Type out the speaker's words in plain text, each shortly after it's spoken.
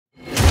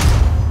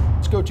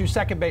go to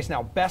second base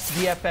now. Best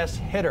DFS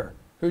hitter.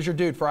 Who's your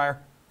dude,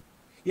 Friar?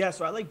 Yeah,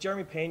 so I like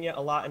Jeremy Peña a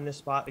lot in this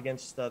spot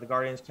against the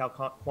Guardians' Cal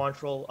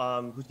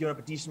Quantrill, who's given up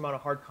a decent amount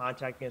of hard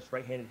contact against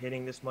right-handed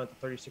hitting this month,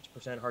 a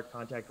 36% hard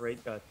contact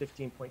rate,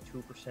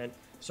 15.2%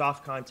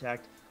 soft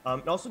contact,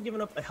 and also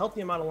given up a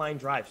healthy amount of line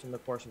drives in the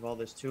course of all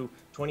this too,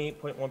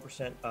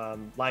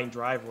 28.1% line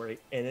drive rate.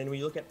 And then when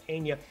you look at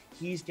Peña,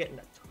 he's getting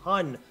a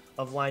ton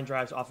of line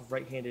drives off of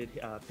right-handed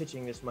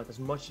pitching this month, as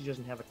much as he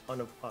doesn't have a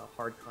ton of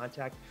hard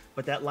contact,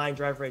 but that line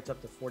drive rate's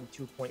up to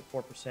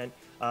 42.4%.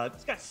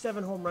 He's got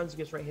 7 home runs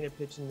against right-handed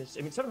pitching this.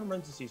 7 home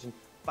runs this season,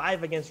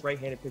 5 against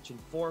right-handed pitching,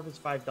 4 of his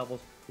 5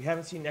 doubles. We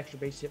haven't seen an extra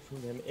base hit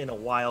from him in a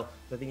while,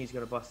 so I think he's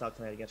going to bust out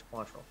tonight against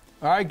Quantrill.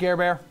 All right, Gare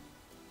Bear.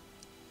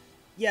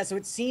 Yeah, so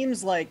it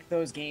seems like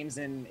those games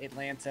in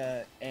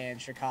Atlanta and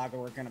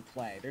Chicago are going to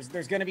play.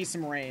 There's going to be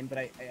some rain, but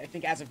I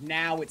think as of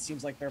now, it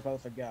seems like they're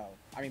both a go.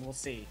 I mean, we'll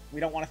see. We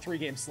don't want a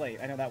 3-game slate.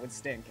 I know that would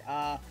stink.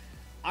 I'm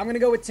going to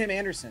go with Tim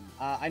Anderson.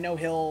 I know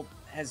Hill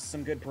has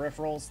some good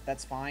peripherals.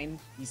 That's fine.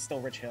 He's still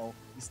Rich Hill.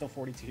 He's still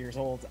 42 years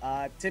old.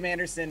 Tim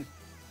Anderson,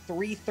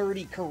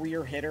 330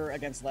 career hitter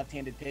against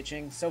left-handed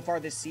pitching. So far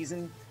this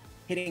season,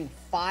 hitting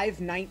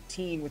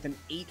 .519 with an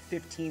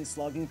 .815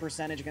 slugging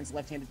percentage against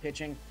left-handed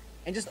pitching.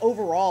 And just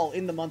overall,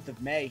 in the month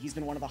of May, he's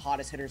been one of the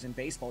hottest hitters in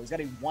baseball. He's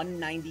got a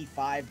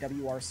 195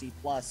 WRC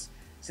plus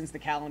since the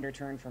calendar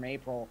turned from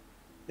April.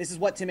 This is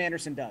what Tim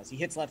Anderson does. He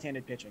hits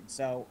left-handed pitching.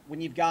 So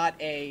when you've got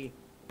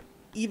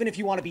even if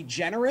you want to be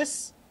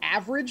generous,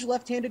 average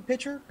left-handed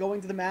pitcher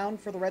going to the mound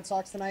for the Red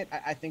Sox tonight,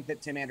 I think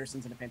that Tim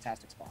Anderson's in a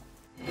fantastic spot.